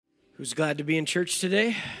Who's glad to be in church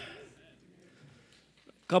today?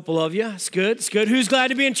 A couple of you. It's good. It's good. Who's glad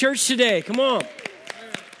to be in church today? Come on.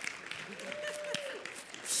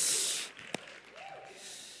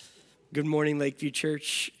 Good morning, Lakeview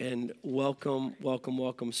Church, and welcome, welcome,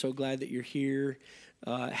 welcome. So glad that you're here.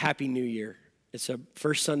 Happy New Year. It's the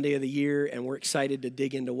first Sunday of the year, and we're excited to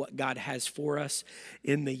dig into what God has for us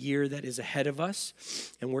in the year that is ahead of us.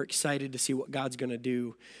 And we're excited to see what God's going to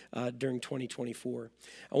do during 2024.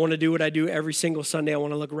 I want to do what I do every single Sunday. I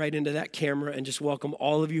want to look right into that camera and just welcome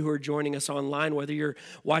all of you who are joining us online, whether you're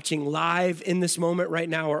watching live in this moment right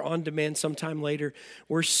now or on demand sometime later.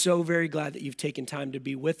 We're so very glad that you've taken time to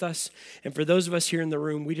be with us. And for those of us here in the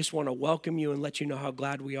room, we just want to welcome you and let you know how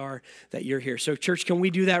glad we are that you're here. So, church, can we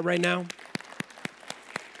do that right now?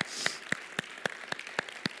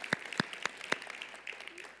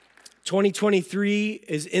 2023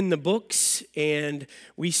 is in the books, and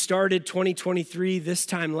we started 2023 this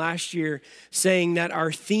time last year saying that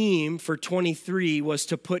our theme for 23 was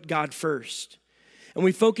to put God first. And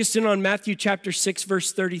we focused in on Matthew chapter 6,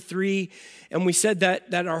 verse 33, and we said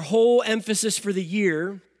that our whole emphasis for the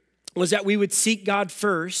year was that we would seek God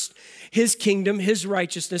first, his kingdom, his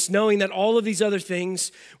righteousness, knowing that all of these other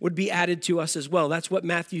things would be added to us as well. That's what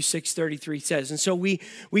Matthew 6:33 says. And so we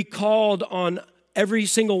called on every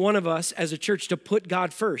single one of us as a church to put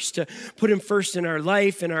God first, to put him first in our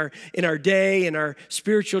life, in our day, in our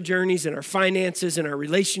spiritual journeys, in our finances, in our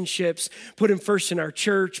relationships, put him first in our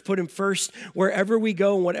church, put him first wherever we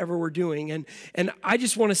go and whatever we're doing. And I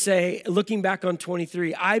just want to say, looking back on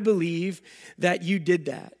 23, I believe that you did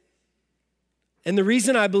that. And the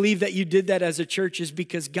reason I believe that you did that as a church is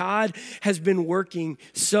because God has been working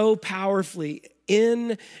so powerfully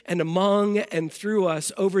in and among and through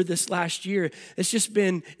us over this last year. It's just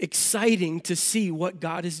been exciting to see what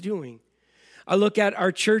God is doing. I look at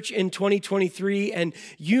our church in 2023, and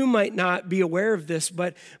you might not be aware of this,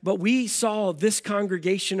 but we saw this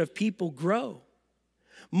congregation of people grow.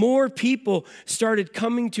 More people started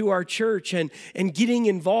coming to our church and getting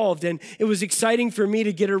involved. And it was exciting for me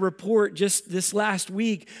to get a report just this last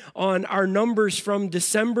week on our numbers from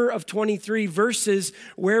December of 23 versus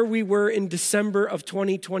where we were in December of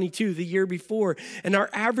 2022, the year before. And our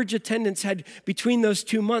average attendance had, between those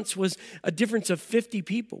 2 months, was a difference of 50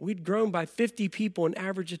 people. We'd grown by 50 people in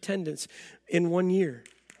average attendance in 1 year.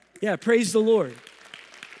 Yeah, praise the Lord.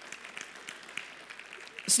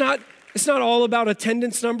 It's not all about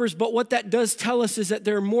attendance numbers, but what that does tell us is that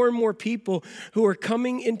there are more and more people who are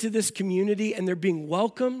coming into this community and they're being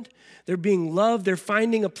welcomed, they're being loved, they're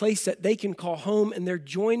finding a place that they can call home, and they're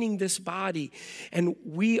joining this body. And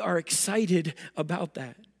we are excited about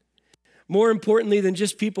that. More importantly than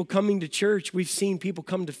just people coming to church, we've seen people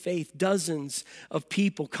come to faith. Dozens of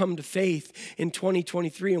people come to faith in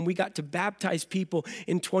 2023, and we got to baptize people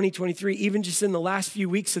in 2023. Even just in the last few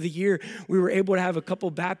weeks of the year, we were able to have a couple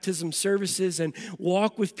baptism services and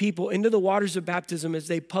walk with people into the waters of baptism as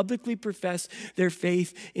they publicly profess their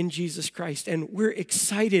faith in Jesus Christ. And we're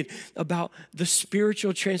excited about the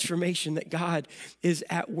spiritual transformation that God is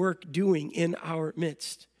at work doing in our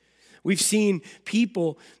midst. We've seen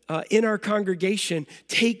people in our congregation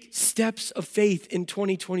take steps of faith in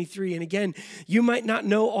 2023. And again, you might not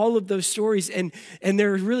know all of those stories, and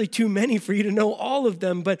there are really too many for you to know all of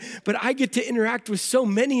them, but I get to interact with so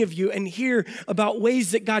many of you and hear about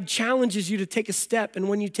ways that God challenges you to take a step. And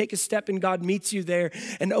when you take a step and God meets you there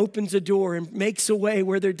and opens a door and makes a way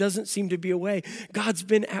where there doesn't seem to be a way, God's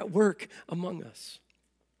been at work among us.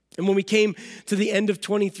 And when we came to the end of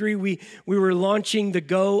 23, we were launching the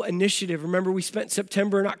Go initiative. Remember, we spent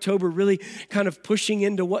September and October really kind of pushing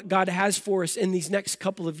into what God has for us in these next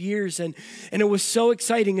couple of years. And it was so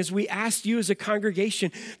exciting as we asked you as a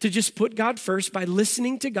congregation to just put God first by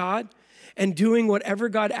listening to God and doing whatever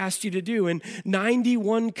God asked you to do. And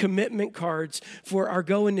 91 commitment cards for our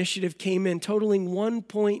Go initiative came in, totaling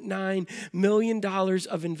 $1.9 million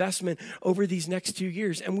of investment over these next 2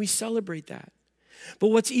 years. And we celebrate that. But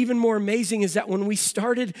what's even more amazing is that when we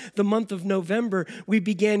started the month of November, we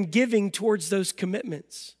began giving towards those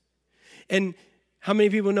commitments. And how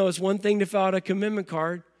many people know it's one thing to fill out a commitment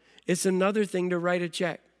card, it's another thing to write a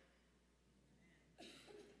check.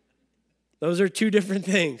 Those are two different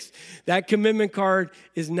things. That commitment card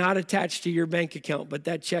is not attached to your bank account, but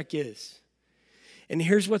that check is. And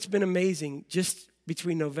here's what's been amazing, just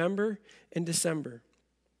between November and December,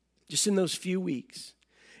 just in those few weeks,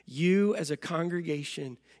 you as a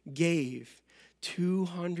congregation gave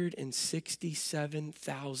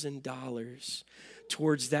 $267,000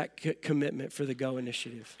 towards that commitment for the Go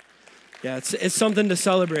initiative. Yeah, it's something to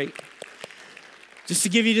celebrate. Just to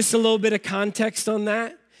give you just a little bit of context on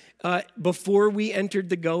that, Before we entered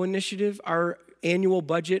the Go initiative, our annual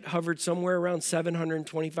budget hovered somewhere around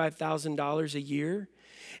 $725,000 a year.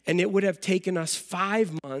 And it would have taken us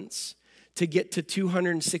 5 months to get to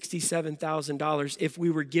 $267,000 if we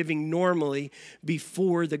were giving normally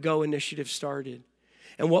before the Go initiative started.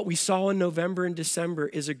 And what we saw in November and December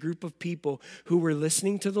is a group of people who were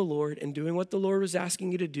listening to the Lord and doing what the Lord was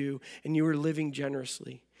asking you to do, and you were living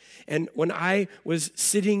generously. And when I was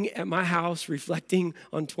sitting at my house reflecting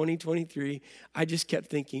on 2023, I just kept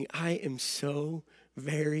thinking, I am so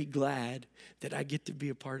very glad that I get to be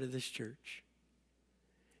a part of this church.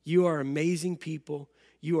 You are amazing people.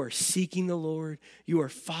 You are seeking the Lord. You are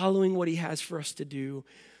following what he has for us to do.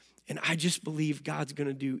 And I just believe God's going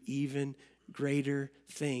to do even greater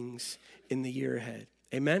things in the year ahead.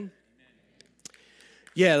 Amen?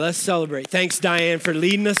 Yeah, let's celebrate. Thanks, Diane, for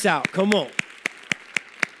leading us out. Come on.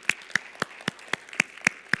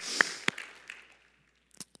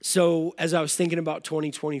 So as I was thinking about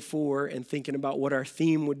 2024 and thinking about what our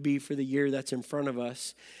theme would be for the year that's in front of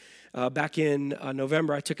us, back in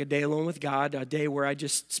November, I took a day alone with God, a day where I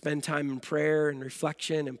just spend time in prayer and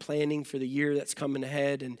reflection and planning for the year that's coming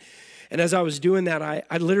ahead. And as I was doing that,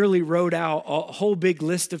 I literally wrote out a whole big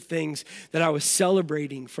list of things that I was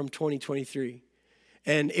celebrating from 2023.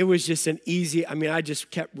 And it was just I just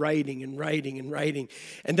kept writing and writing and writing.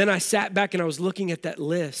 And then I sat back and I was looking at that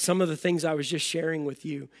list, some of the things I was just sharing with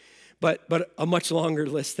you, but a much longer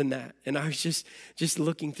list than that. And I was just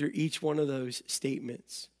looking through each one of those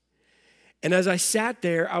statements. And as I sat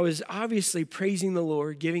there, I was obviously praising the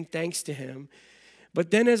Lord, giving thanks to him. But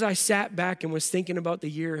then as I sat back and was thinking about the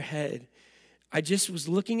year ahead, I just was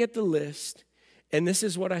looking at the list, and this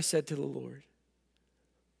is what I said to the Lord.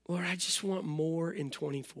 Lord, I just want more in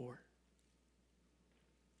 24.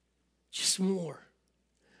 Just more.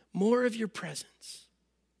 More of your presence.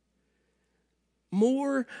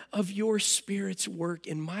 More of your Spirit's work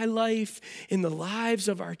in my life, in the lives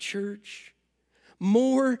of our church.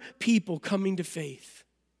 More people coming to faith.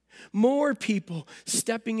 More people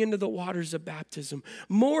stepping into the waters of baptism.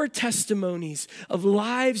 More testimonies of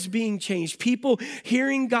lives being changed. People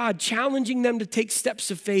hearing God, challenging them to take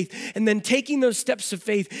steps of faith, and then taking those steps of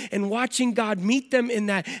faith and watching God meet them in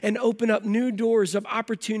that and open up new doors of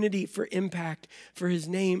opportunity for impact for his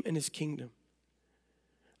name and his kingdom.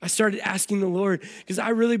 I started asking the Lord, because I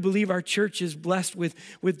really believe our church is blessed with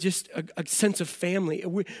just a sense of family.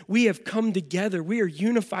 We have come together. We are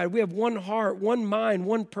unified. We have one heart, one mind,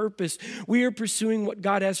 one purpose. We are pursuing what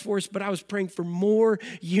God has for us, but I was praying for more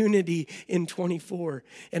unity in 24.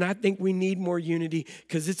 And I think we need more unity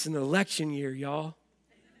because it's an election year, y'all.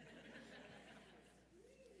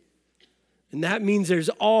 And that means there's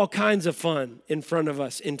all kinds of fun in front of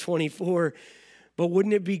us in 24. But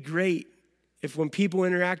wouldn't it be great if when people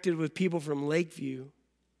interacted with people from Lakeview,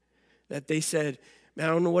 that they said, man,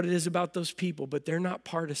 I don't know what it is about those people, but they're not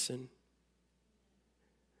partisan.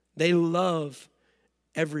 They love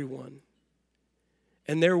everyone.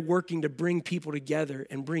 And they're working to bring people together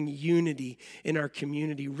and bring unity in our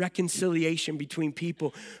community, reconciliation between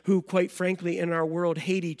people who, quite frankly, in our world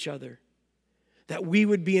hate each other. That we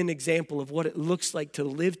would be an example of what it looks like to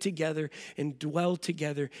live together and dwell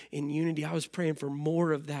together in unity. I was praying for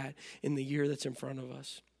more of that in the year that's in front of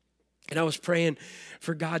us. And I was praying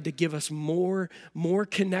for God to give us more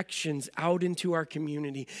connections out into our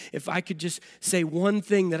community. If I could just say one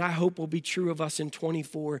thing that I hope will be true of us in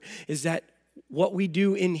 24 is that what we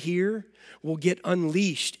do in here will get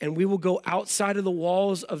unleashed, and we will go outside of the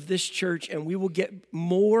walls of this church, and we will get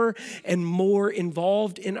more and more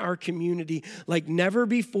involved in our community like never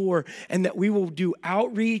before, and that we will do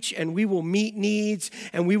outreach, and we will meet needs,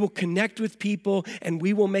 and we will connect with people, and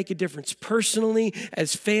we will make a difference personally,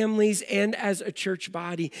 as families, and as a church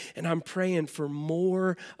body. And I'm praying for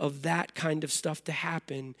more of that kind of stuff to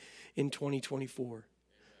happen in 2024.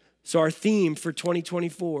 So our theme for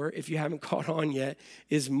 2024, if you haven't caught on yet,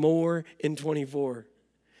 is more in 24.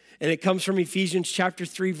 And it comes from Ephesians chapter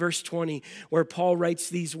 3, verse 20, where Paul writes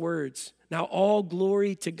these words. Now all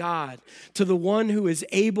glory to God, to the one who is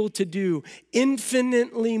able to do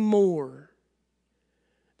infinitely more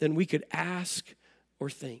than we could ask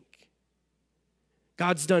or think.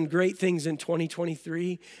 God's done great things in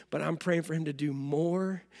 2023, but I'm praying for him to do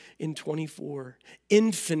more in 24,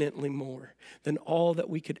 infinitely more than all that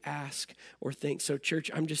we could ask or think. So church,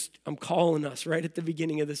 I'm calling us right at the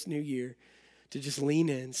beginning of this new year to just lean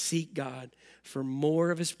in, seek God for more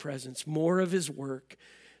of his presence, more of his work,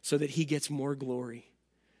 so that he gets more glory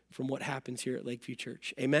from what happens here at Lakeview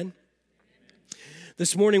Church. Amen?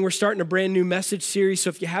 This morning, we're starting a brand new message series. So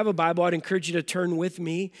if you have a Bible, I'd encourage you to turn with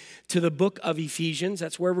me to the book of Ephesians.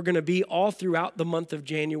 That's where we're going to be all throughout the month of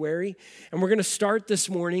January. And we're going to start this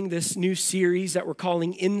morning this new series that we're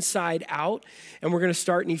calling Inside Out. And we're going to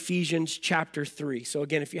start in Ephesians chapter 3. So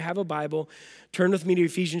again, if you have a Bible, turn with me to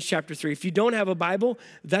Ephesians chapter 3. If you don't have a Bible,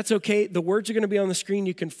 that's okay. The words are going to be on the screen.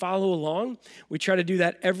 You can follow along. We try to do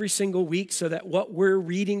that every single week so that what we're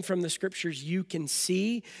reading from the scriptures you can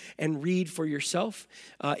see and read for yourself.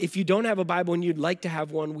 If you don't have a Bible and you'd like to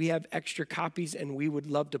have one, we have extra copies and we would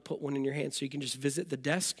love to put one in your hand. So you can just visit the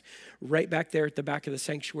desk right back there at the back of the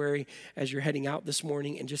sanctuary as you're heading out this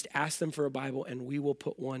morning and just ask them for a Bible and we will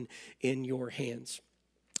put one in your hands.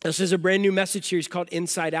 This is a brand new message series called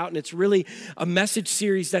Inside Out, and it's really a message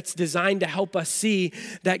series that's designed to help us see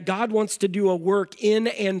that God wants to do a work in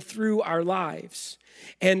and through our lives.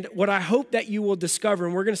 And what I hope that you will discover,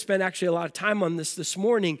 and we're going to spend actually a lot of time on this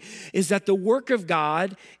morning, is that the work of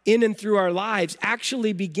God in and through our lives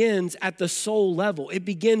actually begins at the soul level. It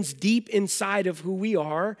begins deep inside of who we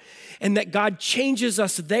are, and that God changes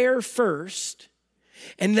us there first,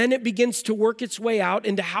 and then it begins to work its way out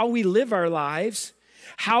into how we live our lives,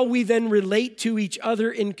 how we then relate to each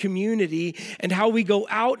other in community, and how we go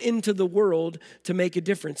out into the world to make a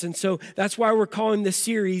difference. And so that's why we're calling this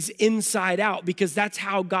series Inside Out, because that's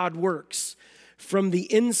how God works, from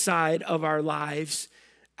the inside of our lives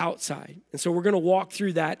outside. And so we're going to walk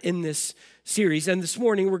through that in this series. And this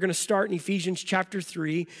morning we're going to start in Ephesians chapter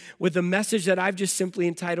 3 with a message that I've just simply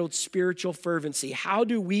entitled Spiritual Fervency. How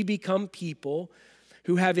do we become people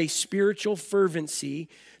who have a spiritual fervency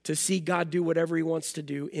to see God do whatever he wants to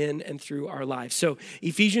do in and through our lives? So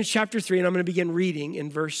Ephesians chapter 3, and I'm going to begin reading in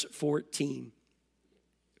verse 14.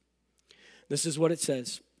 This is what it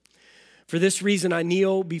says. For this reason I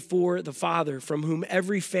kneel before the Father, from whom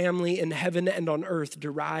every family in heaven and on earth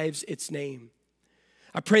derives its name.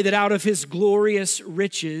 I pray that out of his glorious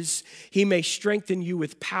riches he may strengthen you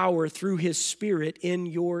with power through his Spirit in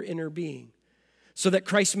your inner being, so that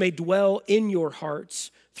Christ may dwell in your hearts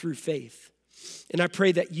through faith. And I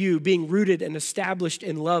pray that you, being rooted and established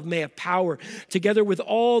in love, may have power, together with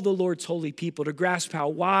all the Lord's holy people, to grasp how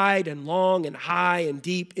wide and long and high and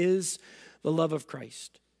deep is the love of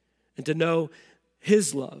Christ, and to know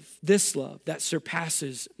his love, this love that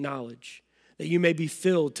surpasses knowledge, that you may be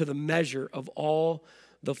filled to the measure of all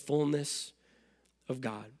the fullness of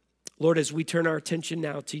God. Lord, as we turn our attention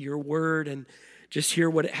now to your word and just hear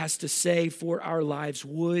what it has to say for our lives,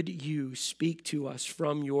 would you speak to us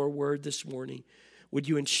from your word this morning? Would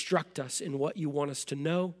you instruct us in what you want us to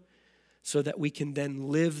know so that we can then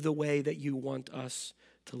live the way that you want us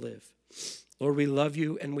to live? Lord, we love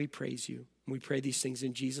you and we praise you. We pray these things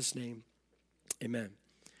in Jesus' name. Amen.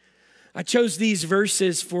 I chose these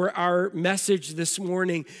verses for our message this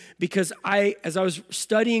morning because as I was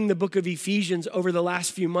studying the book of Ephesians over the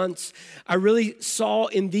last few months, I really saw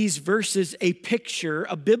in these verses a picture,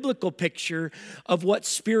 a biblical picture of what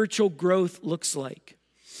spiritual growth looks like.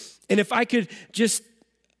 And if I could just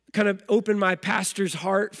kind of open my pastor's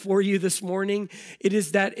heart for you this morning, it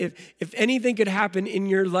is that if anything could happen in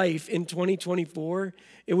your life in 2024,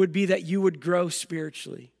 it would be that you would grow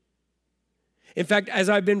spiritually. In fact, as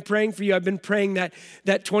I've been praying for you, I've been praying that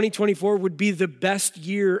 2024 would be the best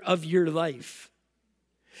year of your life.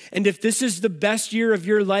 And if this is the best year of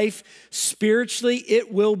your life spiritually, it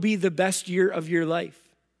will be the best year of your life.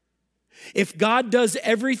 If God does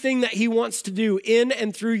everything that he wants to do in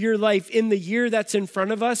and through your life in the year that's in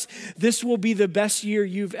front of us, this will be the best year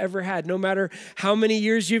you've ever had. No matter how many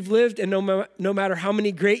years you've lived and no matter how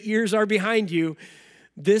many great years are behind you,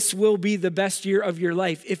 this will be the best year of your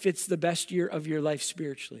life if it's the best year of your life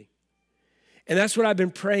spiritually. And that's what I've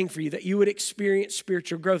been praying for you, that you would experience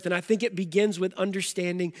spiritual growth. And I think it begins with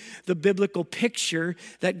understanding the biblical picture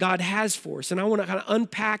that God has for us. And I want to kind of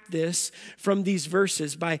unpack this from these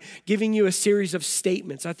verses by giving you a series of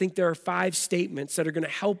statements. I think there are 5 statements that are going to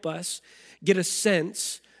help us get a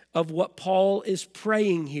sense of what Paul is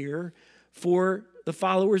praying here for the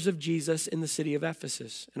followers of Jesus in the city of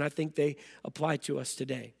Ephesus. And I think they apply to us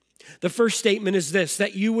today. The first statement is this,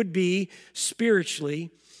 that you would be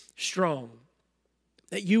spiritually strong.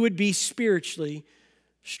 That you would be spiritually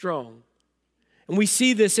strong. And we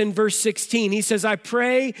see this in verse 16. He says, I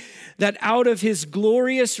pray that out of his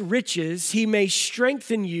glorious riches he may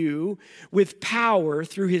strengthen you with power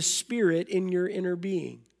through his Spirit in your inner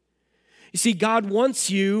being. You see, God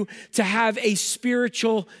wants you to have a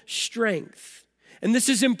spiritual strength. And this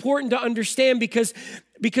is important to understand because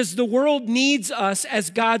the world needs us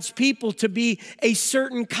as God's people to be a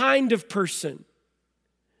certain kind of person.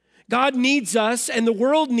 God needs us, and the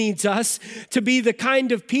world needs us to be the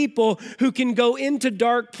kind of people who can go into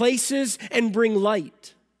dark places and bring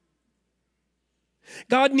light.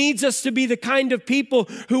 God needs us to be the kind of people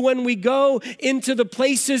who, when we go into the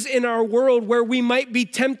places in our world where we might be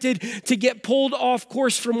tempted to get pulled off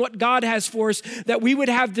course from what God has for us, that we would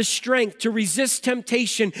have the strength to resist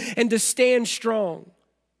temptation and to stand strong.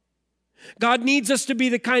 God needs us to be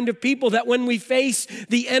the kind of people that when we face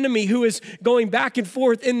the enemy who is going back and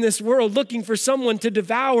forth in this world looking for someone to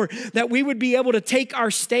devour, that we would be able to take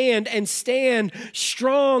our stand and stand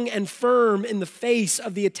strong and firm in the face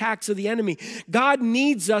of the attacks of the enemy. God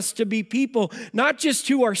needs us to be people not just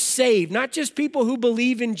who are saved, not just people who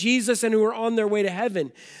believe in Jesus and who are on their way to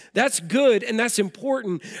heaven. That's good and that's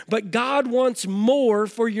important, but God wants more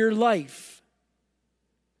for your life.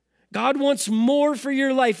 God wants more for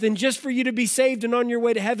your life than just for you to be saved and on your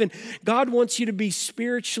way to heaven. God wants you to be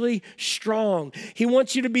spiritually strong. He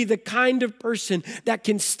wants you to be the kind of person that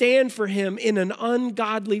can stand for him in an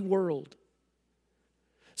ungodly world.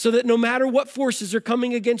 So that no matter what forces are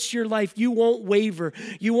coming against your life, you won't waver.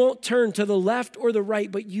 You won't turn to the left or the right,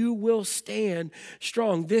 but you will stand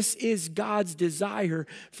strong. This is God's desire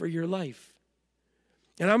for your life.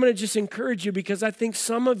 And I'm going to just encourage you because I think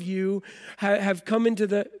some of you have come into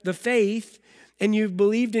the faith and you've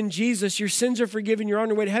believed in Jesus. Your sins are forgiven. You're on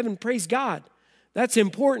your way to heaven. Praise God. That's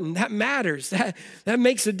important. That matters. That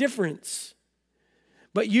makes a difference.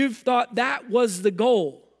 But you've thought that was the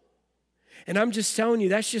goal. And I'm just telling you,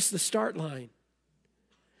 that's just the start line.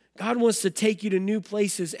 God wants to take you to new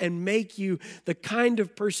places and make you the kind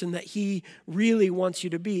of person that he really wants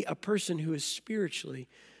you to be, a person who is spiritually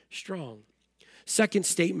strong. Second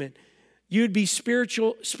statement, you'd be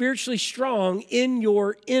spiritually strong in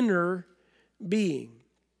your inner being.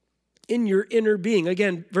 In your inner being.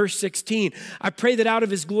 Again, verse 16, I pray that out of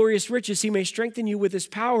his glorious riches he may strengthen you with his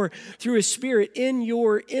power through his Spirit in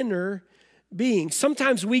your inner being.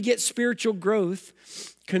 Sometimes we get spiritual growth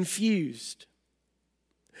confused.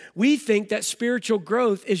 We think that spiritual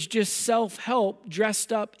growth is just self-help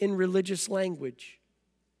dressed up in religious language.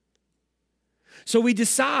 So we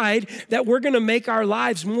decide that we're going to make our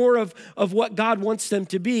lives more of what God wants them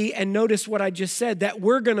to be. And notice what I just said, that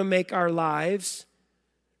we're going to make our lives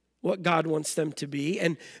what God wants them to be.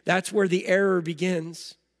 And that's where the error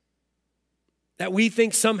begins. That we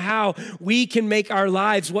think somehow we can make our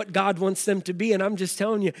lives what God wants them to be. And I'm just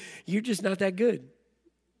telling you, you're just not that good.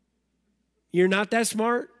 You're not that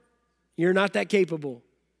smart. You're not that capable.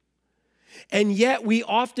 And yet we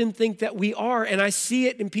often think that we are, and I see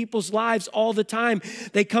it in people's lives all the time.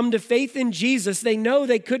 They come to faith in Jesus. They know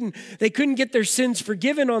they couldn't get their sins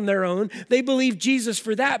forgiven on their own. They believe Jesus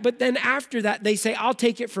for that, but then after that they say, I'll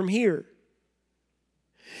take it from here.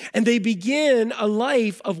 And they begin a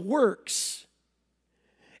life of works.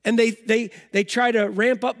 And they try to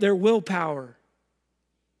ramp up their willpower.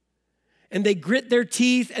 And they grit their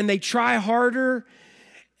teeth and they try harder.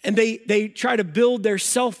 And they try to build their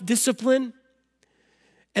self-discipline.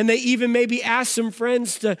 And they even maybe ask some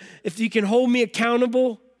friends if you can hold me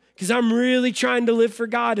accountable because I'm really trying to live for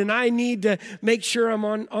God and I need to make sure I'm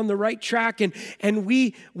on the right track. And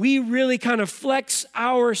we really kind of flex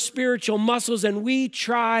our spiritual muscles and we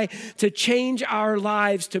try to change our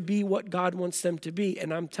lives to be what God wants them to be.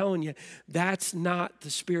 And I'm telling you, that's not the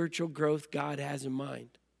spiritual growth God has in mind.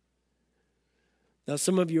 Now,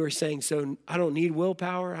 some of you are saying, so I don't need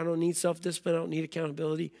willpower, I don't need self-discipline, I don't need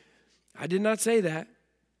accountability. I did not say that.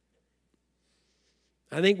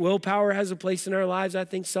 I think willpower has a place in our lives. I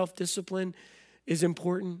think self-discipline is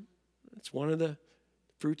important. It's one of the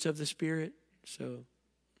fruits of the Spirit. So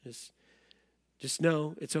just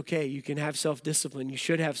know it's okay. You can have self-discipline. You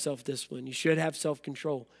should have self-discipline. You should have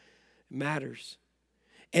self-control. It matters.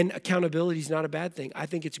 And accountability is not a bad thing. I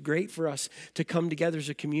think it's great for us to come together as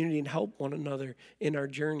a community and help one another in our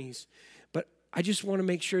journeys. But I just want to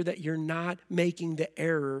make sure that you're not making the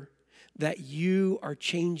error that you are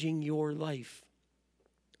changing your life.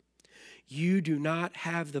 You do not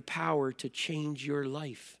have the power to change your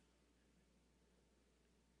life.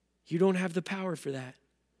 You don't have the power for that.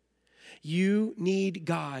 You need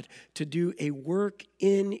God to do a work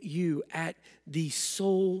in you at the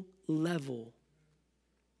soul level.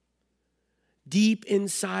 Deep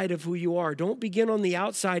inside of who you are. Don't begin on the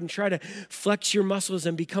outside and try to flex your muscles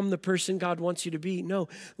and become the person God wants you to be. No,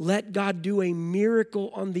 let God do a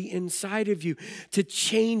miracle on the inside of you to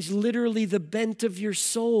change literally the bent of your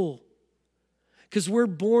soul. because we're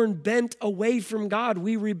born bent away from God.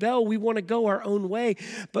 We rebel. We want to go our own way.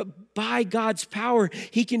 But by God's power,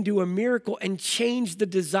 he can do a miracle and change the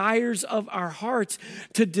desires of our hearts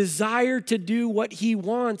to desire to do what he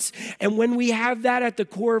wants. And when we have that at the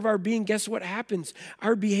core of our being, guess what happens?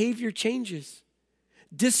 Our behavior changes.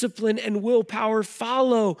 Discipline and willpower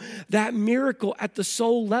follow that miracle at the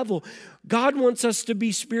soul level. God wants us to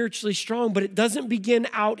be spiritually strong, but it doesn't begin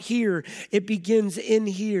out here. It begins in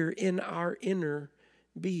here, in our inner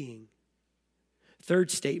being.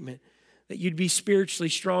 Third statement, that you'd be spiritually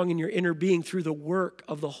strong in your inner being through the work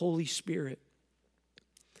of the Holy Spirit.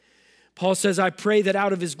 Paul says, I pray that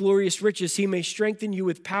out of his glorious riches he may strengthen you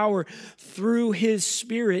with power through his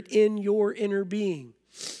Spirit in your inner being.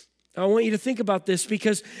 I want you to think about this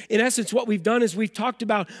because in essence, what we've done is we've talked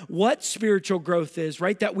about what spiritual growth is,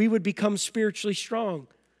 right? That we would become spiritually strong.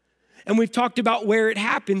 And we've talked about where it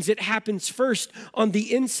happens. It happens first on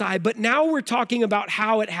the inside, but now we're talking about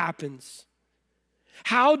how it happens.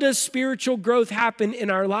 How does spiritual growth happen in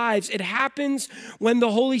our lives? It happens when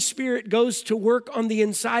the Holy Spirit goes to work on the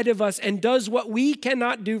inside of us and does what we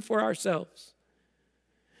cannot do for ourselves.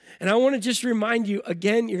 And I want to just remind you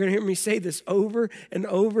again, you're going to hear me say this over and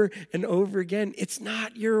over and over again. It's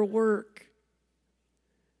not your work.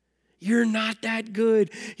 You're not that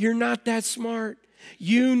good. You're not that smart.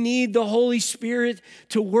 You need the Holy Spirit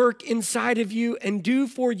to work inside of you and do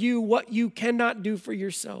for you what you cannot do for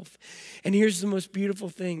yourself. And here's the most beautiful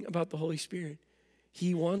thing about the Holy Spirit.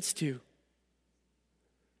 He wants to.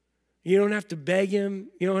 You don't have to beg him.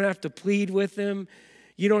 You don't have to plead with him.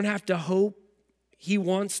 You don't have to hope. He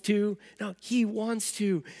wants to. No, he wants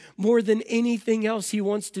to. More than anything else, he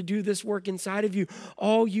wants to do this work inside of you.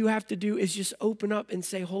 All you have to do is just open up and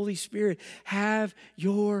say, Holy Spirit, have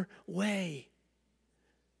your way.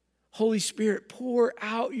 Holy Spirit, pour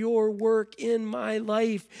out your work in my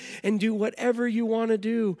life and do whatever you want to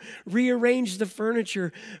do. Rearrange the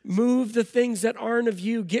furniture. Move the things that aren't of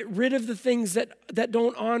you. Get rid of the things that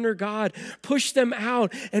don't honor God. Push them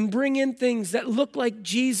out and bring in things that look like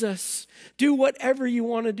Jesus. Do whatever you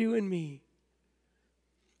want to do in me.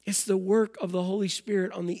 It's the work of the Holy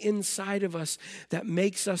Spirit on the inside of us that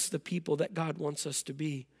makes us the people that God wants us to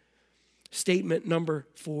be. Statement number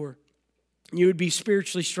 4. You would be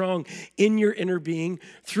spiritually strong in your inner being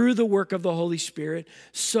through the work of the Holy Spirit,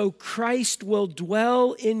 so Christ will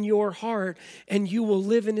dwell in your heart and you will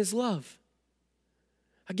live in his love.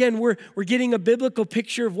 Again, we're getting a biblical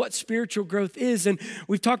picture of what spiritual growth is, and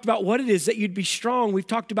we've talked about what it is that you'd be strong. We've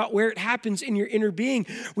talked about where it happens in your inner being.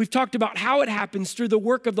 We've talked about how it happens through the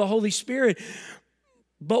work of the Holy Spirit.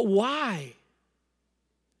 But why?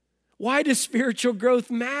 Why does spiritual growth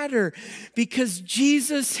matter? Because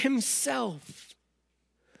Jesus himself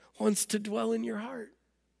wants to dwell in your heart.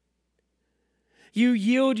 You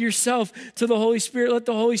yield yourself to the Holy Spirit. Let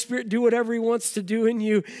the Holy Spirit do whatever he wants to do in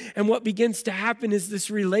you. And what begins to happen is this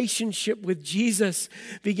relationship with Jesus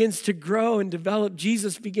begins to grow and develop.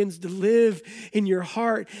 Jesus begins to live in your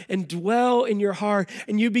heart and dwell in your heart.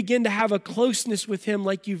 And you begin to have a closeness with him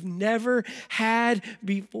like you've never had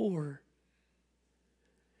before.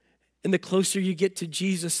 And the closer you get to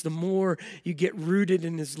Jesus, the more you get rooted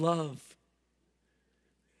in his love.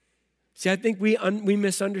 See, I think we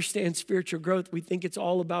misunderstand spiritual growth. We think it's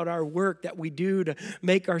all about our work that we do to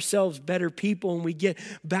make ourselves better people, and we get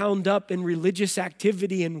bound up in religious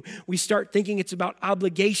activity, and we start thinking it's about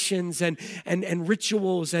obligations and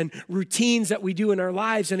rituals and routines that we do in our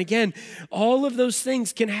lives. And again, all of those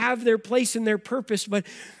things can have their place and their purpose,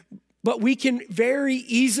 but we can very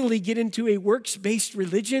easily get into a works-based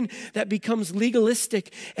religion that becomes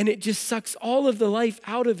legalistic, and it just sucks all of the life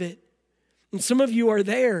out of it. And some of you are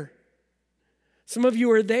there. Some of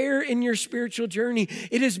you are there in your spiritual journey.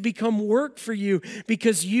 It has become work for you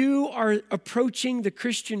because you are approaching the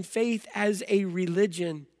Christian faith as a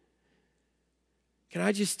religion. Can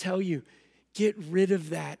I just tell you, get rid of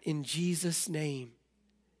that in Jesus' name.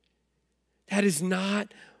 That is not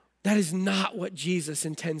what Jesus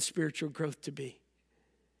intends spiritual growth to be.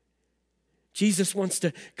 Jesus wants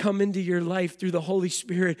to come into your life through the Holy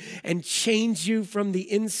Spirit and change you from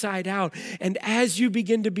the inside out. And as you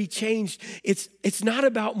begin to be changed, it's not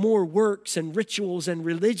about more works and rituals and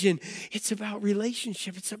religion. It's about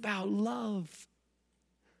relationship. It's about love.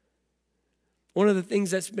 One of the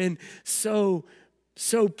things that's been so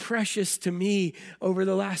precious to me over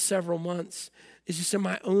the last several months is just in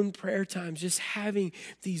my own prayer times, just having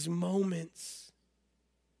these moments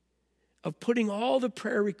of putting all the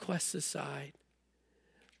prayer requests aside,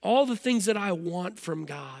 all the things that I want from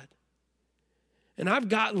God. And I've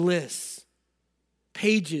got lists,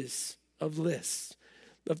 pages of lists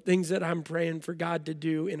of things that I'm praying for God to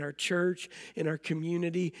do in our church, in our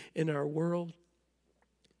community, in our world.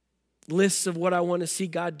 Lists of what I want to see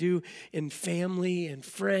God do in family and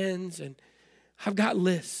friends. And I've got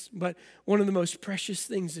lists, but one of the most precious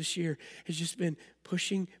things this year has just been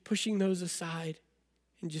pushing those aside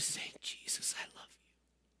and just saying, Jesus, I love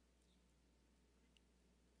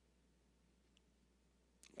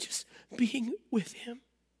you. Just being with him.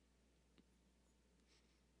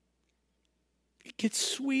 It gets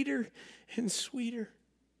sweeter and sweeter.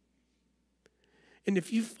 And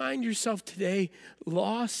if you find yourself today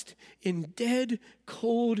lost in dead,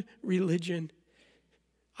 cold religion,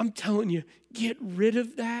 I'm telling you, get rid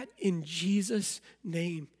of that in Jesus'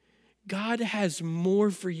 name. God has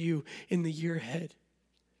more for you in the year ahead.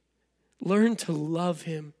 Learn to love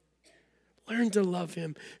him. Learn to love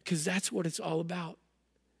him, because that's what it's all about.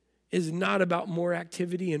 It's not about more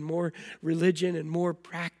activity and more religion and more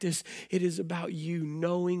practice. It is about you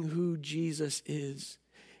knowing who Jesus is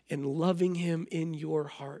and loving him in your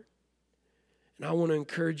heart. And I want to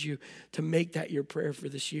encourage you to make that your prayer for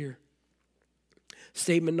this year.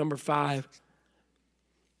 Statement number 5.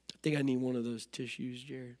 I think I need one of those tissues,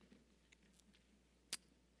 Jared.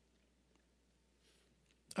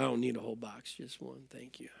 I don't need a whole box, just one.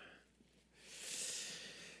 Thank you.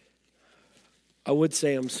 I would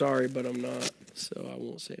say I'm sorry, but I'm not, so I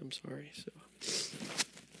won't say I'm sorry. So,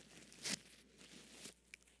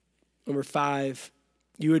 number 5,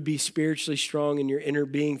 you would be spiritually strong in your inner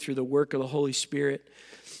being through the work of the Holy Spirit.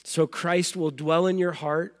 So Christ will dwell in your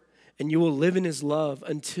heart, and you will live in his love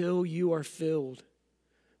until you are filled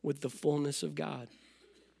with the fullness of God.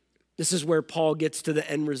 This is where Paul gets to the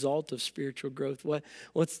end result of spiritual growth.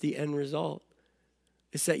 What's the end result?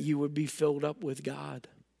 It's that you would be filled up with God.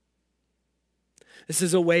 This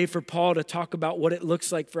is a way for Paul to talk about what it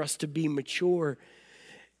looks like for us to be mature.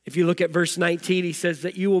 If you look at verse 19, he says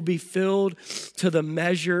that you will be filled to the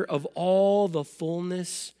measure of all the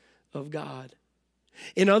fullness of God.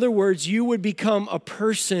 In other words, you would become a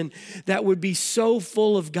person that would be so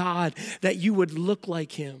full of God that you would look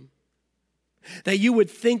like him. That you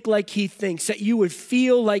would think like he thinks, that you would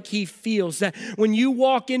feel like he feels, that when you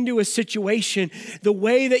walk into a situation, the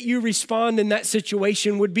way that you respond in that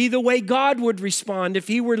situation would be the way God would respond if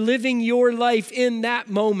he were living your life in that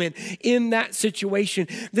moment, in that situation.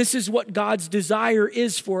 This is what God's desire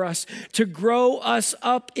is for us, to grow us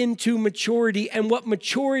up into maturity. And what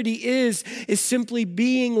maturity is simply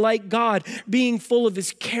being like God, being full of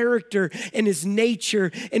his character and his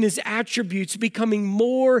nature and his attributes, becoming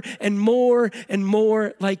more and more and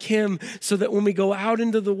more like him, so that when we go out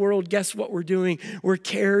into the world, guess what we're doing? We're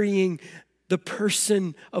carrying the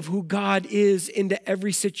person of who God is into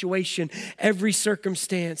every situation, every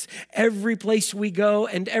circumstance, every place we go,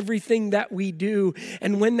 and everything that we do.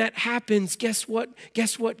 And when that happens, guess what?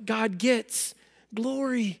 Guess what God gets?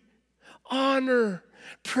 Glory, honor,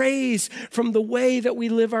 praise from the way that we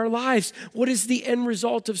live our lives. What is the end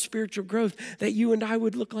result of spiritual growth? That you and I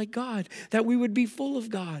would look like God, that we would be full of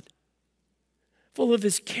God, full of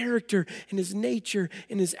his character and his nature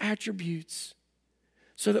and his attributes,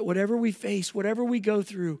 so that whatever we face, whatever we go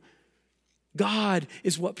through, God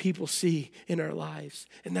is what people see in our lives.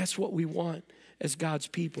 And that's what we want as God's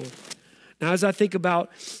people. Now, as I think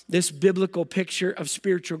about this biblical picture of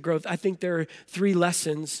spiritual growth, I think there are 3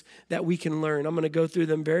 lessons that we can learn. I'm going to go through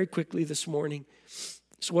them very quickly this morning.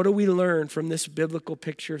 So what do we learn from this biblical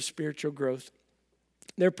picture of spiritual growth?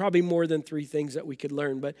 There are probably more than 3 things that we could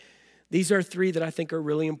learn, but these are 3 that I think are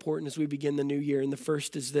really important as we begin the new year. And the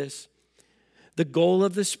first is this: the goal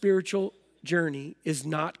of the spiritual journey is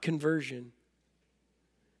not conversion.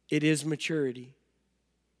 It is maturity.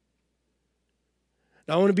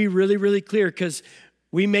 Now, I want to be really, really clear, because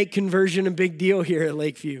we make conversion a big deal here at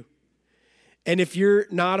Lakeview. And if you're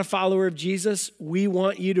not a follower of Jesus, we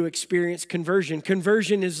want you to experience conversion.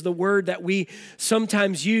 Conversion is the word that we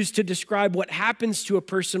sometimes use to describe what happens to a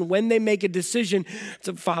person when they make a decision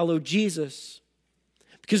to follow Jesus.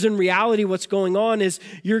 Because in reality, what's going on is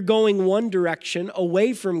you're going one direction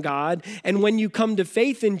away from God. And when you come to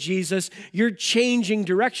faith in Jesus, you're changing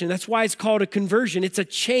direction. That's why it's called a conversion. It's a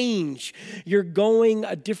change. You're going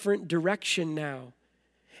a different direction now.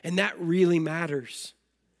 And that really matters.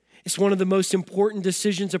 It's one of the most important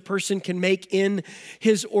decisions a person can make in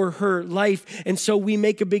his or her life. And so we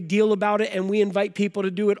make a big deal about it, and we invite people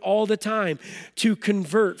to do it all the time, to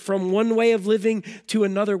convert from one way of living to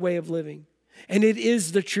another way of living. And it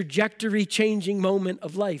is the trajectory changing moment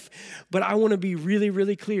of life. But I want to be really,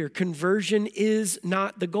 really clear. Conversion is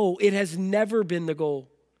not the goal. It has never been the goal.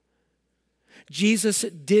 Jesus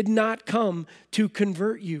did not come to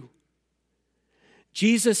convert you.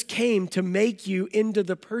 Jesus came to make you into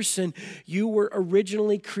the person you were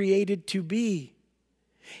originally created to be.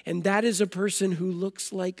 And that is a person who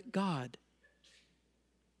looks like God.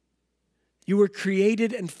 You were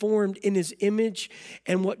created and formed in his image,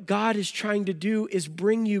 and what God is trying to do is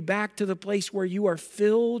bring you back to the place where you are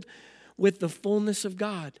filled with the fullness of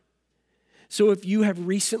God. So if you have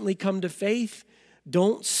recently come to faith,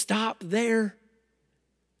 don't stop there.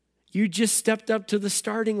 You just stepped up to the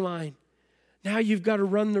starting line. Now you've got to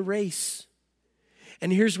run the race.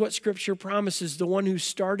 And here's what Scripture promises. The one who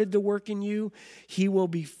started the work in you, he will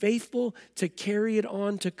be faithful to carry it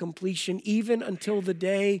on to completion, even until the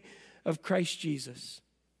day of Christ Jesus.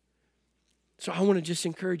 So I want to just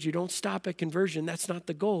encourage you, don't stop at conversion. That's not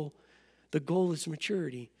the goal. The goal is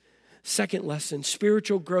maturity. Second lesson,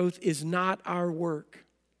 spiritual growth is not our work.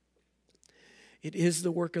 It is the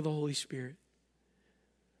work of the Holy Spirit.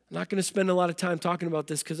 I'm not going to spend a lot of time talking about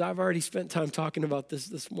this because I've already spent time talking about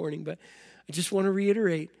this morning, but I just want to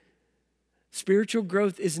reiterate, spiritual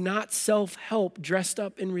growth is not self-help dressed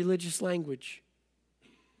up in religious language.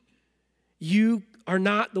 You are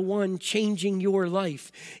not the one changing your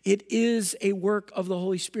life. It is a work of the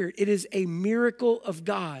Holy Spirit. It is a miracle of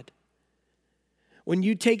God. When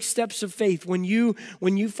you take steps of faith, when you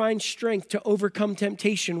find strength to overcome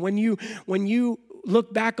temptation, when you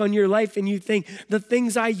look back on your life and you think, the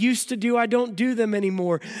things I used to do, I don't do them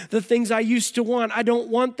anymore. The things I used to want, I don't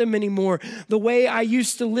want them anymore. The way I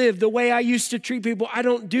used to live, the way I used to treat people, I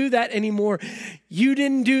don't do that anymore. You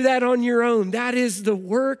didn't do that on your own. That is the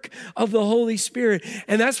work of the Holy Spirit.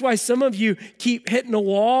 And that's why some of you keep hitting a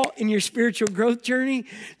wall in your spiritual growth journey,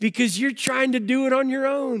 because you're trying to do it on your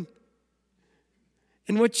own.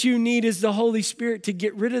 And what you need is the Holy Spirit to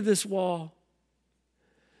get rid of this wall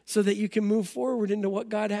so that you can move forward into what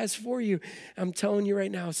God has for you. I'm telling you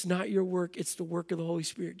right now, it's not your work, it's the work of the Holy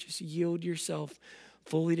Spirit. Just yield yourself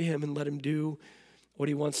fully to him and let him do what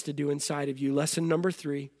he wants to do inside of you. Lesson number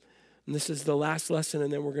 3, and this is the last lesson,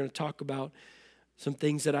 and then we're going to talk about some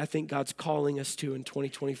things that I think God's calling us to in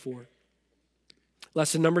 2024.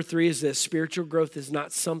 Lesson number 3 is this: spiritual growth is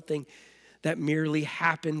not something that merely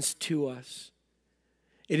happens to us.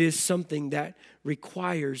 It is something that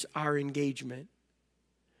requires our engagement.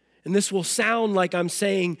 And this will sound like I'm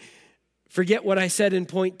saying, forget what I said in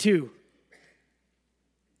point 2.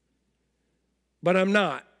 But I'm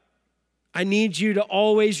not. I need you to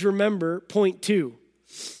always remember point 2.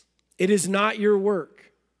 It is not your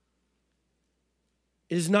work.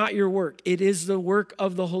 It is not your work. It is the work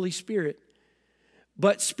of the Holy Spirit.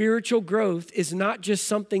 But spiritual growth is not just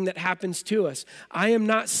something that happens to us. I am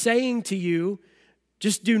not saying to you,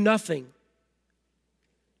 just do nothing.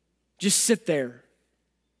 Just sit there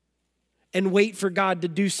and wait for God to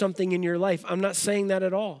do something in your life. I'm not saying that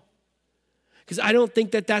at all, because I don't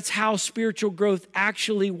think that that's how spiritual growth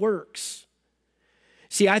actually works.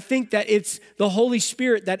 See, I think that it's the Holy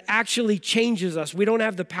Spirit that actually changes us. We don't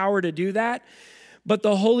have the power to do that, but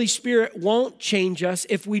the Holy Spirit won't change us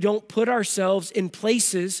if we don't put ourselves in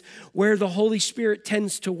places where the Holy Spirit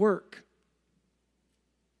tends to work.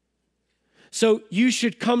 So you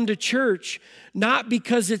should come to church not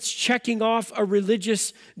because it's checking off a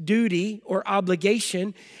religious duty or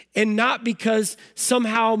obligation, and not because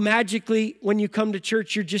somehow magically when you come to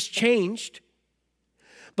church you're just changed,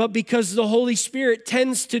 but because the Holy Spirit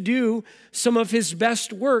tends to do some of his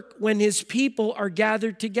best work when his people are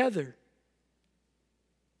gathered together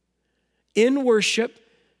in worship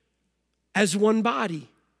as one body.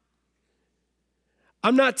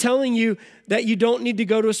 I'm not telling you that you don't need to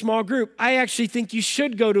go to a small group. I actually think you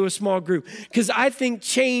should go to a small group, because I think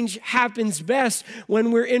change happens best when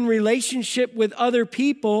we're in relationship with other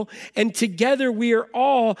people, and together we are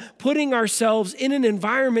all putting ourselves in an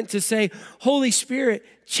environment to say, Holy Spirit,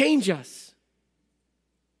 change us.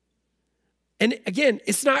 And again,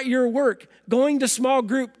 it's not your work. Going to small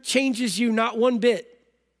group changes you not one bit.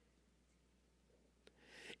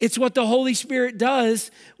 It's what the Holy Spirit does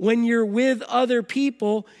when you're with other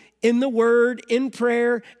people in the Word, in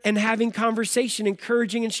prayer, and having conversation,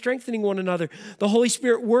 encouraging and strengthening one another. The Holy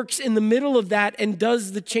Spirit works in the middle of that and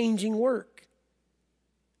does the changing work.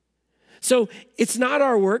 So it's not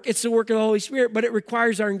our work, it's the work of the Holy Spirit, but it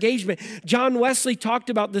requires our engagement. John Wesley talked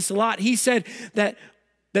about this a lot. He said that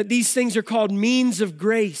these things are called means of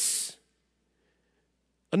grace.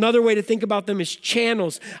 Another way to think about them is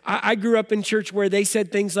channels. I grew up in church where they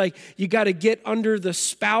said things like, you got to get under the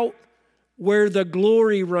spout where the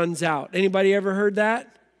glory runs out. Anybody ever heard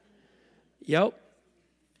that? Yep.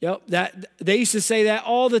 Yep, they used to say that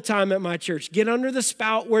all the time at my church. Get under the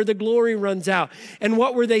spout where the glory runs out. And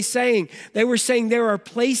what were they saying? They were saying there are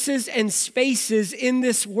places and spaces in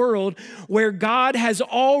this world where God has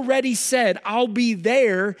already said, I'll be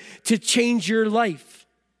there to change your life.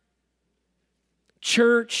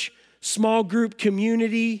 Church, small group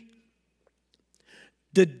community,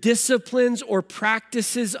 the disciplines or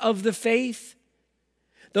practices of the faith.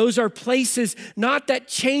 Those are places not that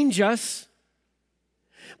change us,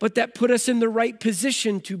 but that put us in the right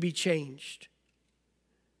position to be changed.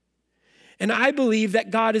 And I believe that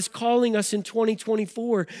God is calling us in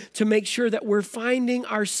 2024 to make sure that we're finding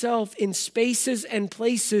ourselves in spaces and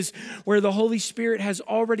places where the Holy Spirit has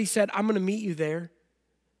already said, I'm going to meet you there.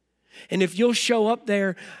 And if you'll show up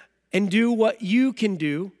there and do what you can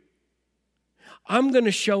do, I'm going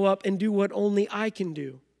to show up and do what only I can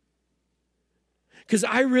do. Because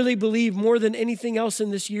I really believe more than anything else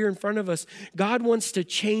in this year in front of us, God wants to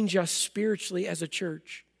change us spiritually as a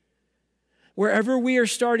church. Wherever we are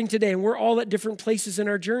starting today, and we're all at different places in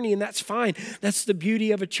our journey, and that's fine. That's the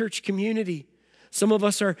beauty of a church community. Some of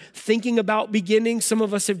us are thinking about beginning. Some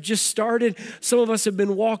of us have just started. Some of us have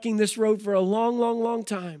been walking this road for a long, long, long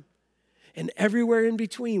time. And everywhere in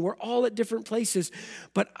between, we're all at different places.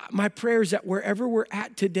 But my prayer is that wherever we're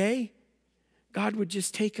at today, God would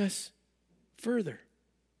just take us further,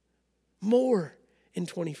 more in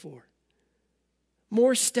 24.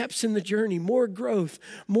 More steps in the journey, more growth,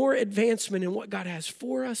 more advancement in what God has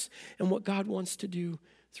for us and what God wants to do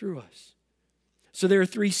through us. So there are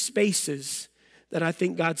 3 spaces that I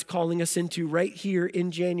think God's calling us into right here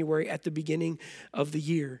in January at the beginning of the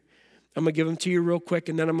year. I'm going to give them to you real quick,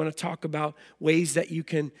 and then I'm going to talk about ways that you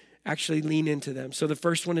can actually lean into them. So the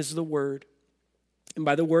first one is the Word. And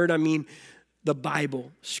by the Word, I mean the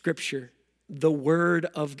Bible, Scripture. The Word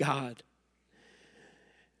of God.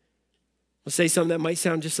 I'll say something that might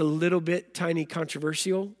sound just a little bit tiny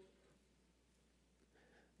controversial.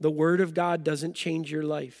 The Word of God doesn't change your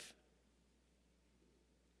life.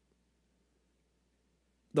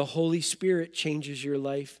 The Holy Spirit changes your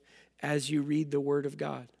life as you read the Word of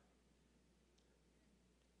God.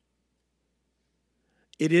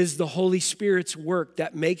 It is the Holy Spirit's work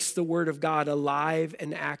that makes the Word of God alive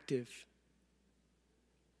and active.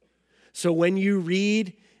 So when you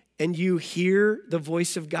read and you hear the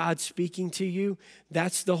voice of God speaking to you,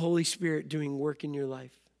 that's the Holy Spirit doing work in your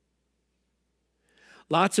life.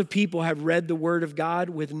 Lots of people have read the Word of God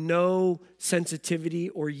with no sensitivity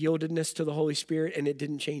or yieldedness to the Holy Spirit, and it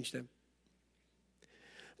didn't change them.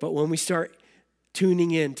 But when we start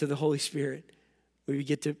tuning in to the Holy Spirit, we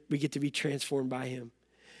get to be transformed by Him.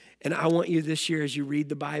 And I want you this year, as you read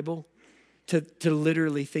the Bible, to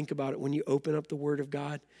literally think about it. When you open up the Word of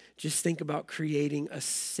God, just think about creating a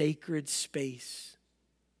sacred space.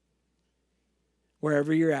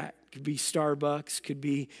 Wherever you're at. Could be Starbucks, could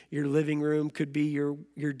be your living room, could be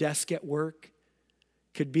your desk at work,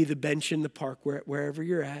 could be the bench in the park, wherever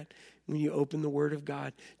you're at. When you open the Word of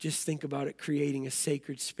God, just think about it creating a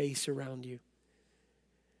sacred space around you.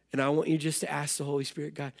 And I want you just to ask the Holy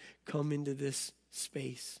Spirit, God, come into this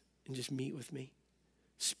space and just meet with me.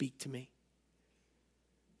 Speak to me.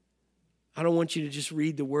 I don't want you to just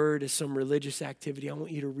read the Word as some religious activity. I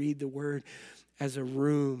want you to read the Word as a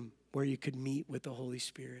room where you could meet with the Holy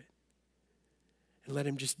Spirit. And let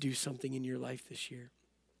Him just do something in your life this year.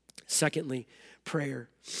 Secondly, prayer.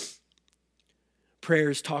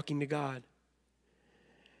 Prayer is talking to God.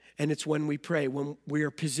 And it's when we pray, when we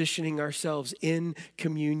are positioning ourselves in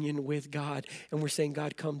communion with God. And we're saying,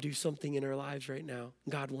 God, come do something in our lives right now.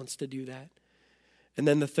 God wants to do that. And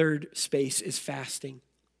then the third space is fasting.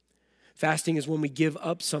 Fasting is when we give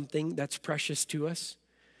up something that's precious to us.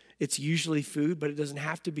 It's usually food, but it doesn't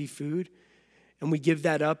have to be food. And we give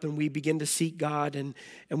that up and we begin to seek God and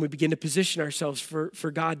we begin to position ourselves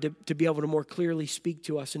for God to be able to more clearly speak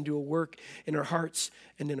to us and do a work in our hearts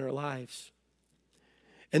and in our lives.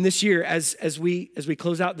 And this year, as we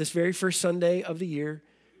close out this very first Sunday of the year,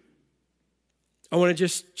 I want to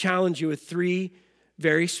just challenge you with 3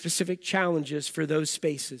 very specific challenges for those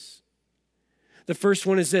spaces. The first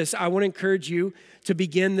one is this. I want to encourage you to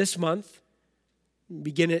begin this month.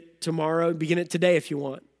 Begin it tomorrow. Begin it today if you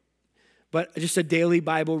want. But just a daily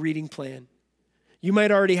Bible reading plan. You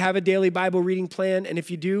might already have a daily Bible reading plan, and if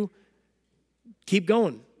you do, keep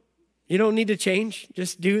going. You don't need to change.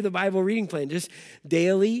 Just do the Bible reading plan. Just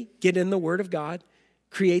daily get in the Word of God.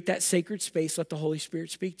 Create that sacred space. Let the Holy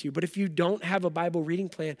Spirit speak to you. But if you don't have a Bible reading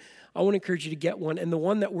plan, I want to encourage you to get one. And the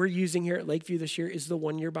one that we're using here at Lakeview this year is the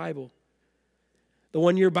 1-year Bible. The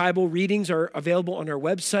one-year Bible readings are available on our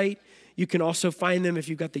website. You can also find them if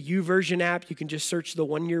you've got the YouVersion app. You can just search the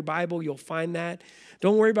one-year Bible. You'll find that.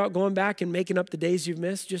 Don't worry about going back and making up the days you've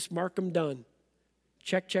missed. Just mark them done.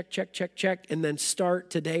 Check, check, check, check, check, and then start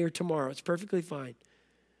today or tomorrow. It's perfectly fine.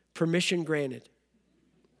 Permission granted.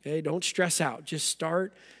 Okay, don't stress out. Just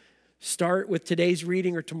start with today's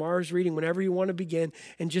reading or tomorrow's reading, whenever you want to begin,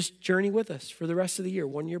 and just journey with us for the rest of the year,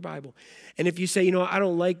 one-year Bible. And if you say, I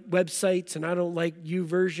don't like websites and I don't like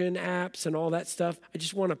YouVersion apps and all that stuff, I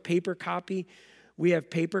just want a paper copy. We have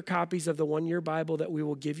paper copies of the one-year Bible that we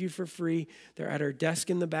will give you for free. They're at our desk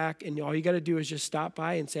in the back, and all you got to do is just stop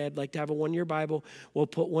by and say, I'd like to have a one-year Bible. We'll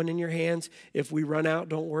put one in your hands. If we run out,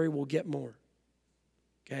 don't worry, we'll get more.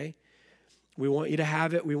 Okay? We want you to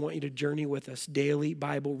have it. We want you to journey with us. Daily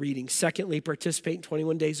Bible reading. Secondly, participate in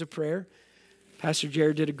 21 days of prayer. Pastor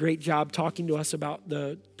Jared did a great job talking to us about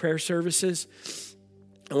the prayer services.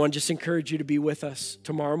 I want to just encourage you to be with us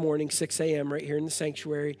tomorrow morning, 6 a.m. right here in the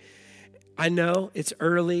sanctuary. I know it's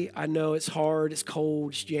early. I know it's hard. It's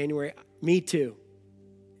cold. It's January. Me too.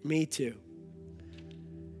 Me too.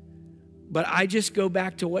 But I just go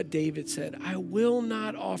back to what David said. I will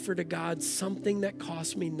not offer to God something that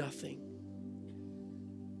costs me nothing.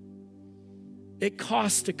 It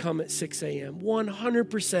costs to come at 6 a.m.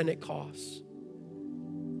 100% it costs.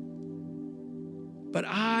 But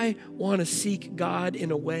I want to seek God in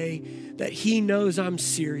a way that he knows I'm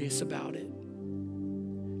serious about it.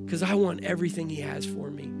 Because I want everything he has for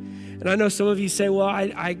me. And I know some of you say, well,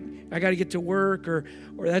 I got to get to work or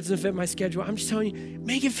that doesn't fit my schedule. I'm just telling you,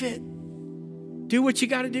 make it fit. Do what you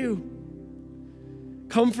got to do.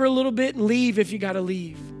 Come for a little bit and leave if you got to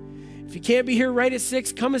leave. If you can't be here right at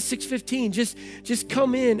 6, come at 6:15. Just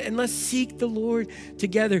come in and let's seek the Lord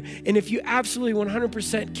together. And if you absolutely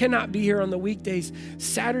 100% cannot be here on the weekdays,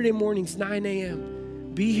 Saturday mornings, 9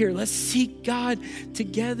 a.m., be here. Let's seek God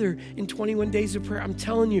together in 21 days of prayer. I'm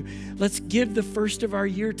telling you, let's give the first of our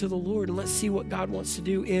year to the Lord and let's see what God wants to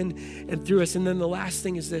do in and through us. And then the last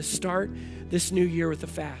thing is this: start this new year with a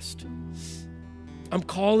fast. I'm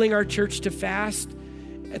calling our church to fast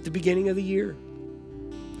at the beginning of the year.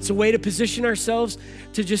 It's a way to position ourselves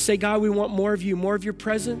to just say, God, we want more of you, more of your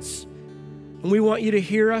presence. And we want you to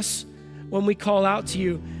hear us when we call out to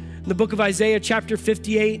you. In the book of Isaiah, chapter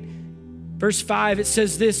 58, verse 5, it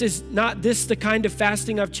says this: is not this the kind of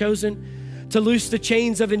fasting I've chosen? To loose the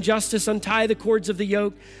chains of injustice, untie the cords of the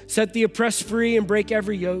yoke, set the oppressed free and break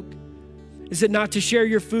every yoke. Is it not to share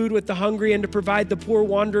your food with the hungry and to provide the poor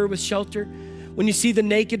wanderer with shelter? When you see the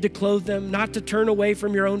naked, to clothe them, not to turn away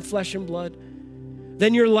from your own flesh and blood.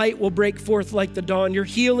 Then your light will break forth like the dawn. Your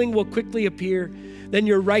healing will quickly appear. Then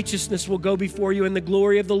your righteousness will go before you, and the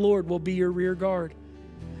glory of the Lord will be your rear guard.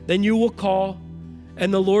 Then you will call,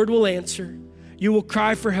 and the Lord will answer. You will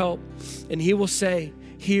cry for help, and he will say,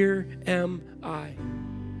 here am I.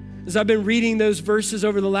 As I've been reading those verses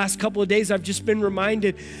over the last couple of days, I've just been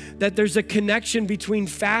reminded that there's a connection between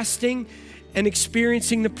fasting and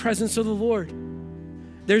experiencing the presence of the Lord.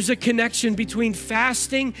 There's a connection between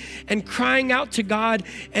fasting and crying out to God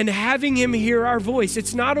and having him hear our voice.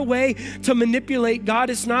 It's not a way to manipulate God.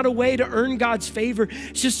 It's not a way to earn God's favor.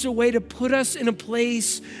 It's just a way to put us in a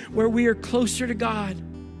place where we are closer to God,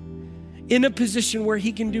 in a position where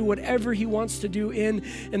he can do whatever he wants to do in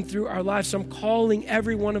and through our lives. So I'm calling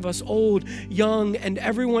every one of us, old, young, and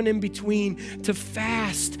everyone in between, to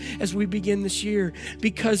fast as we begin this year,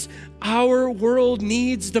 because our world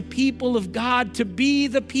needs the people of God to be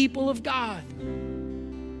the people of God.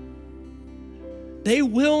 They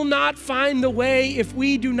will not find the way if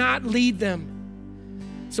we do not lead them.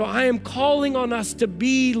 So I am calling on us to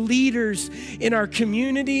be leaders in our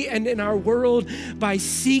community and in our world by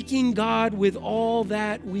seeking God with all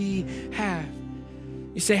that we have.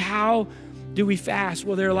 You say, how do we fast?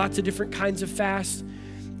 Well, there are lots of different kinds of fasts,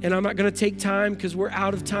 and I'm not going to take time because we're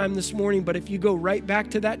out of time this morning, but if you go right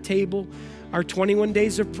back to that table, our 21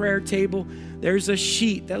 days of prayer table, there's a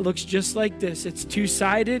sheet that looks just like this. It's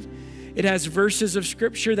two-sided. It has verses of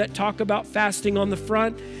scripture that talk about fasting on the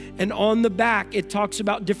front, and on the back, it talks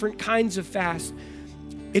about different kinds of fast.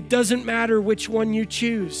 It doesn't matter which one you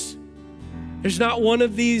choose. There's not one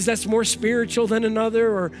of these that's more spiritual than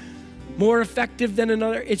another or more effective than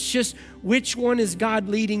another. It's just which one is God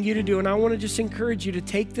leading you to do. And I want to just encourage you to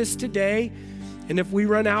take this today. And if we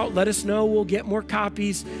run out, let us know. We'll get more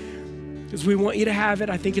copies because we want you to have it.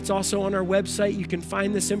 I think it's also on our website. You can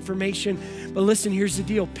find this information. But listen, here's the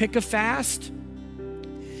deal. Pick a fast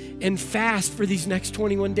and fast for these next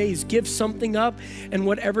 21 days. Give something up, and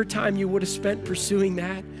whatever time you would have spent pursuing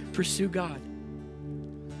that, pursue God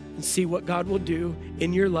and see what God will do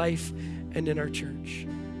in your life and in our church.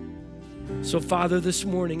 So, Father, this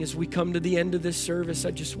morning, as we come to the end of this service,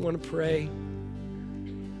 I just want to pray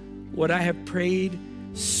what I have prayed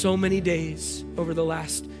so many days over the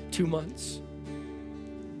last 2 months.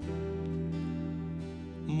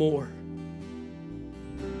 More.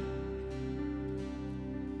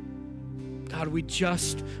 God, we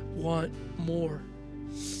just want more.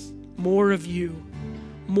 More of you,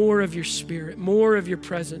 more of your Spirit, more of your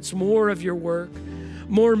presence, more of your work,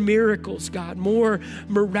 more miracles, God, more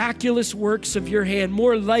miraculous works of your hand,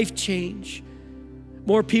 more life change,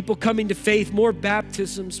 more people coming to faith, more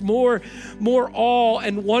baptisms, more awe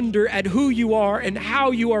and wonder at who you are and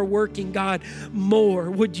how you are working, God. More.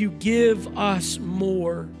 Would you give us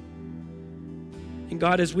more? And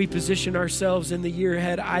God, as we position ourselves in the year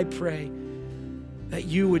ahead, I pray that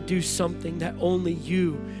you would do something that only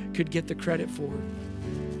you could get the credit for.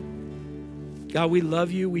 God, we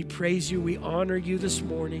love you, we praise you, we honor you this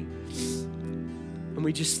morning. And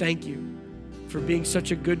we just thank you for being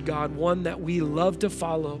such a good God, one that we love to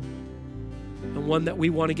follow and one that we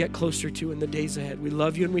want to get closer to in the days ahead. We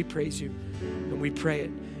love you and we praise you, and we pray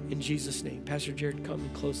it in Jesus' name. Pastor Jared, come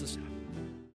and close this out.